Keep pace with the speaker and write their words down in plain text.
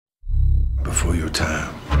for your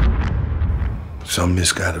time. Some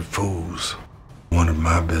misguided fools wanted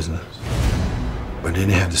my business, but they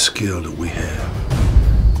didn't have the skill that we have.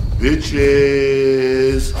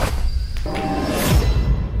 Bitches!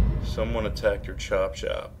 Someone attacked your chop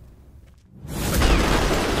shop.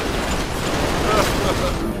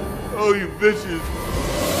 Oh, you bitches!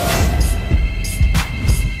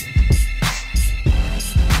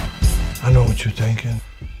 I know what you're thinking.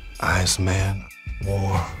 Iceman,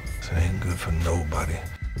 war, it ain't good for nobody.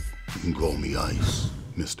 You can call me Ice,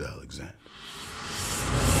 Mr. Alexander.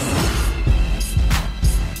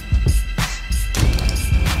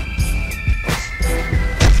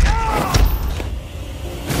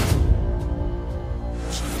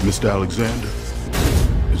 Mr. Alexander,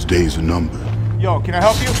 his days are numbered. Yo, can I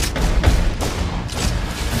help you?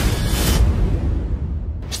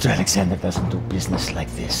 Mr. Alexander doesn't do business like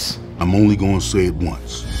this. I'm only going to say it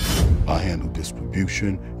once. I handle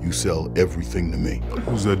distribution. You sell everything to me.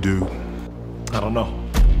 Who's that dude? I don't know.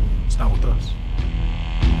 It's not with us.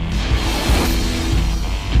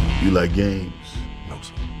 You like games? No,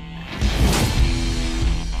 sir.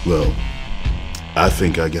 Well, I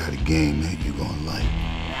think I got a game that you're gonna like.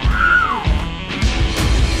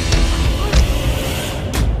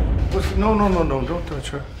 No, don't touch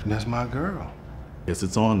her. That's my girl. Guess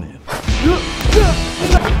it's on then.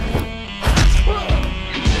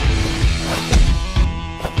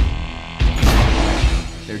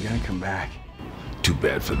 They're gonna come back. Too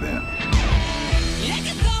bad for them.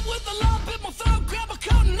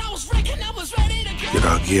 Get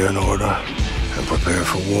our gear in order and prepare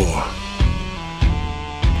for war.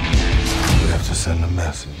 We have to send a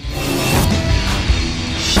message.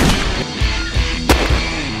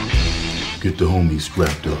 Get the homies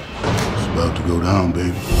strapped up. It's about to go down,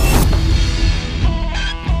 baby.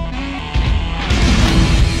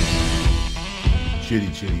 Chitty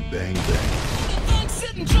chitty bang bang.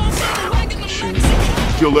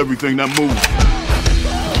 Kill everything that moves.